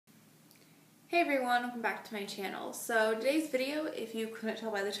Hey everyone, welcome back to my channel. So today's video, if you couldn't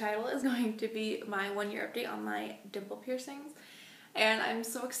tell by the title, is going to be my 1-year update on my dimple piercings. And I'm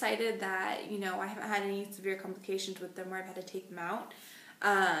so excited that, I haven't had any severe complications with them where I've had to take them out.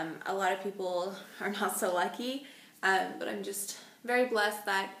 A lot of people are not so lucky, but I'm just very blessed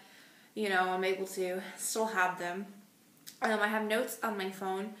that, I'm able to still have them. I have notes on my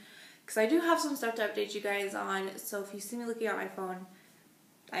phone because I do have some stuff to update you guys on, so if you see me looking at my phone,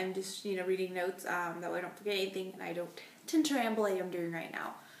 I'm just, reading notes, that way I don't forget anything and I don't tend to ramble like I'm doing right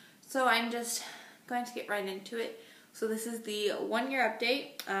now. So I'm just going to get right into it. So this is the 1-year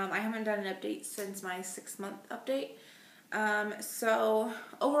update. I haven't done an update since my 6-month update. So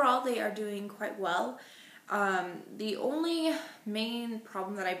overall they are doing quite well. The only main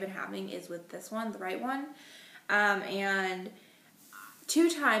problem that I've been having is with this one, the right one. And 2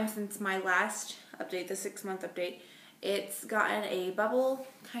 times since my last update, the 6-month update, it's gotten a bubble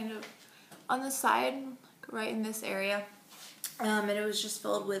kind of on the side, right in this area, and it was just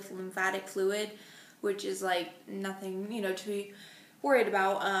filled with lymphatic fluid, which is like nothing, to be worried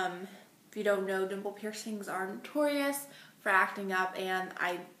about. If you don't know, dimple piercings are notorious for acting up, and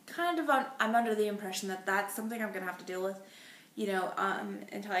I'm under the impression that that's something I'm gonna have to deal with,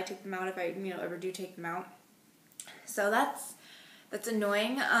 until I take them out, if I, ever do take them out. So that's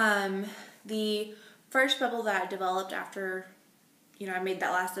annoying. The first bubble that I developed after, I made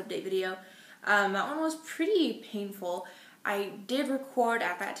that last update video, that one was pretty painful. I did record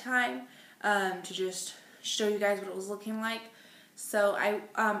at that time to just show you guys what it was looking like. So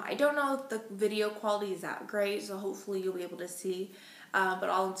I don't know if the video quality is that great, so hopefully you'll be able to see, but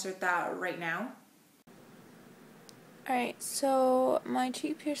I'll insert that right now. Alright, so my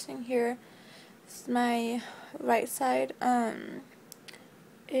cheek piercing here is my right side.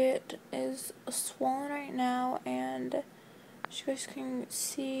 It is swollen right now, and as you guys can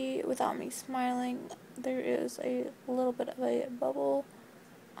see without me smiling, there is a little bit of a bubble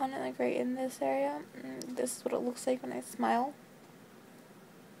on it, like right in this area. And this is what it looks like when I smile.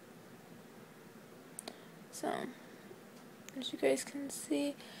 So, as you guys can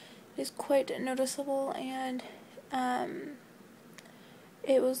see, it is quite noticeable, and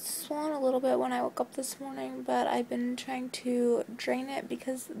it was swollen a little bit when I woke up this morning, but I've been trying to drain it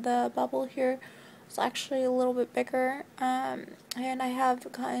because the bubble here was actually a little bit bigger, and I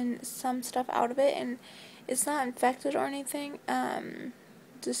have gotten some stuff out of it, and it's not infected or anything.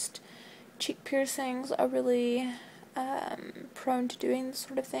 Just cheek piercings are really prone to doing this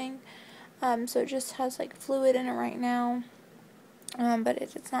sort of thing, so it just has like fluid in it right now, but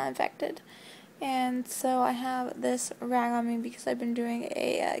it's not infected. And so I have this rag on me because I've been doing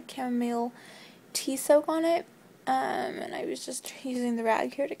a chamomile tea soak on it, and I was just using the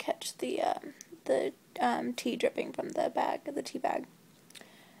rag here to catch the tea dripping from the tea bag.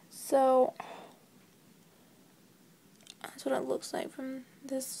 So that's what it looks like from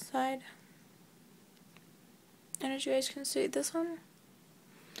this side. And as you guys can see, this one's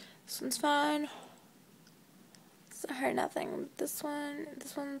fine. It's hurt nothing. This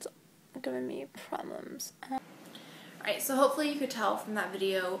one's giving me problems. Alright, so hopefully you could tell from that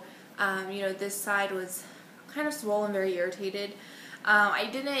video, this side was kind of swollen, very irritated. I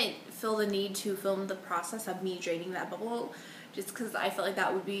didn't feel the need to film the process of me draining that bubble, just because I felt like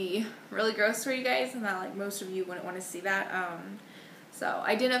that would be really gross for you guys, and that like most of you wouldn't want to see that. So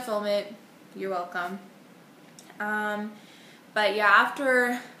I didn't film it. You're welcome. But yeah,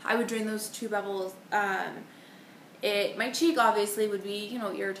 after I would drain those 2 bubbles, my cheek obviously would be,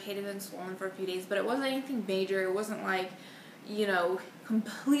 irritated and swollen for a few days, but it wasn't anything major. It wasn't like,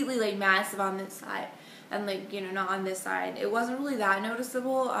 completely like massive on this side and like, not on this side. It wasn't really that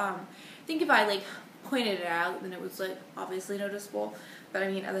noticeable. I think if I like pointed it out, then it was like obviously noticeable, but I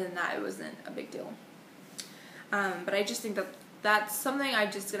mean, other than that, it wasn't a big deal. But I just think that that's something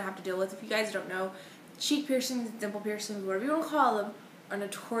I'm just gonna have to deal with. If you guys don't know, cheek piercings, dimple piercings, whatever you want to call them, are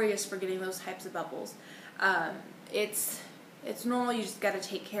notorious for getting those types of bubbles. It's normal. You just got to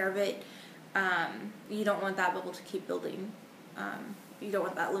take care of it. You don't want that bubble to keep building. You don't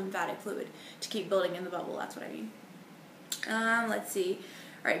want that lymphatic fluid to keep building in the bubble. That's what I mean. Let's see.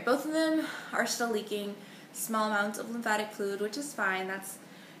 All right, both of them are still leaking small amounts of lymphatic fluid, which is fine. That's,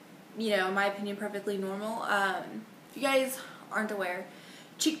 in my opinion, perfectly normal. If you guys aren't aware,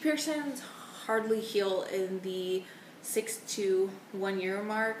 cheek piercings hardly heal in the 6 to 1 year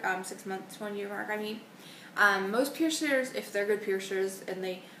mark. 6 months to 1 year mark, I mean. Most piercers, if they're good piercers and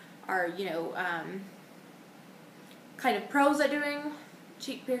they are, kind of pros at doing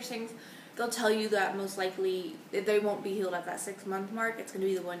cheek piercings, they'll tell you that most likely they won't be healed at that 6-month mark. It's going to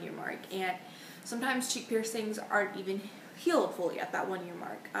be the 1 year mark. And sometimes cheek piercings aren't even healed fully at that 1 year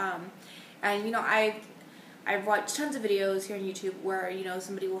mark. And you know, I've watched tons of videos here on YouTube where, you know,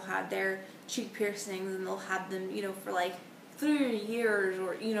 somebody will have their cheek piercings and they'll have them, you know, for like 3 years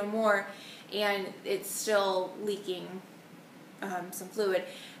or, you know, more, and it's still leaking some fluid.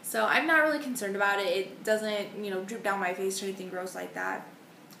 So I'm not really concerned about it. It doesn't, you know, drip down my face or anything gross like that.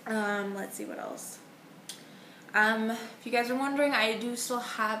 Let's see what else. If you guys are wondering, I do still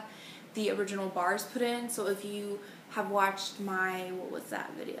have the original bars put in. So if you have watched my, what was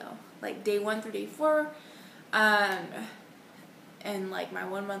that video? Like day 1 through day 4, and like my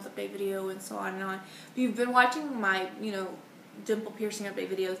 1 month update video and so on and on. If you've been watching my, you know, dimple piercing update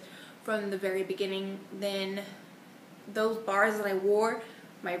videos from the very beginning, then those bars that I wore,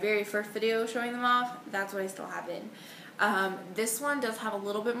 my very first video showing them off, that's what I still have in. This one does have a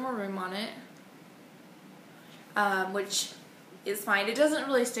little bit more room on it, which is fine. It doesn't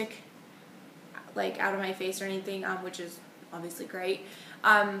really stick like out of my face or anything, which is obviously great.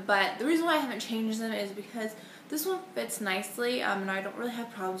 But the reason why I haven't changed them is because this one fits nicely, and I don't really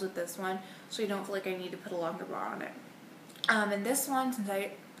have problems with this one, so I don't feel like I need to put a longer bar on it. And this one, since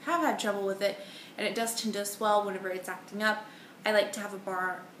I have had trouble with it, and it does tend to swell whenever it's acting up, I like to have a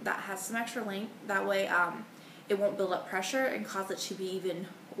bar that has some extra length. That way, it won't build up pressure and cause it to be even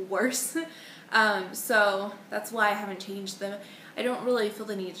worse. So that's why I haven't changed them. I don't really feel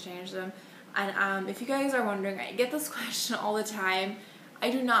the need to change them. And if you guys are wondering, I get this question all the time. I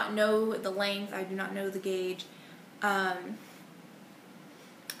do not know the length. I do not know the gauge. I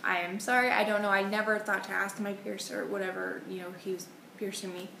am sorry. I don't know. I never thought to ask my piercer whatever, you know, he was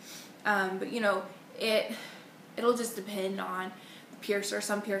piercing me. But you know, it'll just depend on the piercer.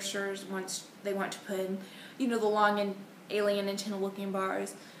 Some piercers they want to put in, you know, the long and alien antenna looking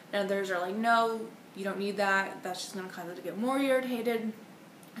bars, and others are like, no, you don't need that. That's just going to cause it to get more irritated.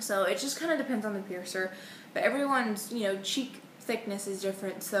 So it just kind of depends on the piercer. But everyone's, you know, cheek thickness is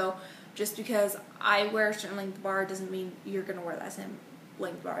different. So just because I wear a certain length bar doesn't mean you're going to wear that same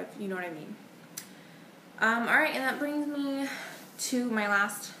length bar, if you know what I mean. Alright, and that brings me to my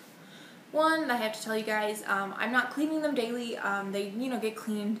last one that I have to tell you guys. I'm not cleaning them daily. They, you know, get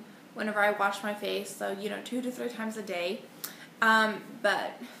cleaned whenever I wash my face. So, you know, 2 to 3 times a day.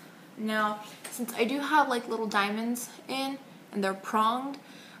 But now, since I do have like little diamonds in, and they're pronged,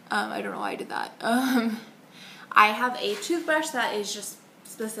 I don't know why I did that. I have a toothbrush that is just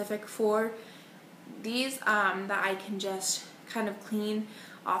specific for these, that I can just kind of clean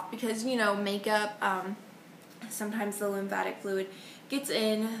off, because, you know, makeup, sometimes the lymphatic fluid gets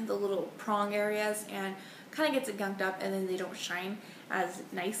in the little prong areas and kind of gets it gunked up, and then they don't shine as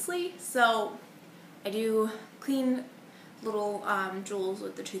nicely. So I do clean little jewels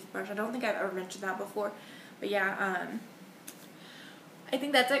with the toothbrush. I don't think I've ever mentioned that before, but yeah, I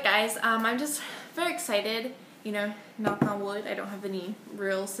think that's it, guys. I'm just very excited. You know, knock on wood, I don't have any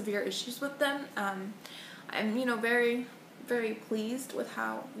real severe issues with them. I'm, you know, very, very pleased with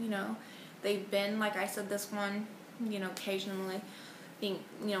how, you know, they've been. Like I said, this one, you know, occasionally, I think,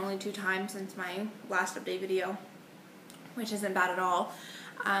 you know, only 2 times since my last update video, which isn't bad at all.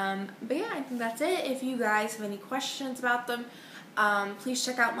 But yeah, I think that's it. If you guys have any questions about them, please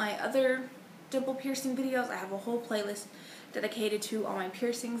check out my other dimple piercing videos. I have a whole playlist dedicated to all my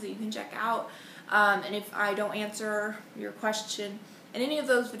piercings that you can check out. And if I don't answer your question in any of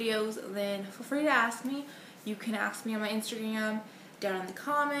those videos, then feel free to ask me. You can ask me on my Instagram, down in the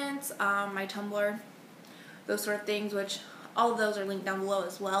comments, my Tumblr, those sort of things, which all of those are linked down below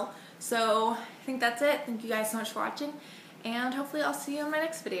as well. So I think that's it. Thank you guys so much for watching, and hopefully I'll see you in my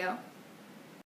next video.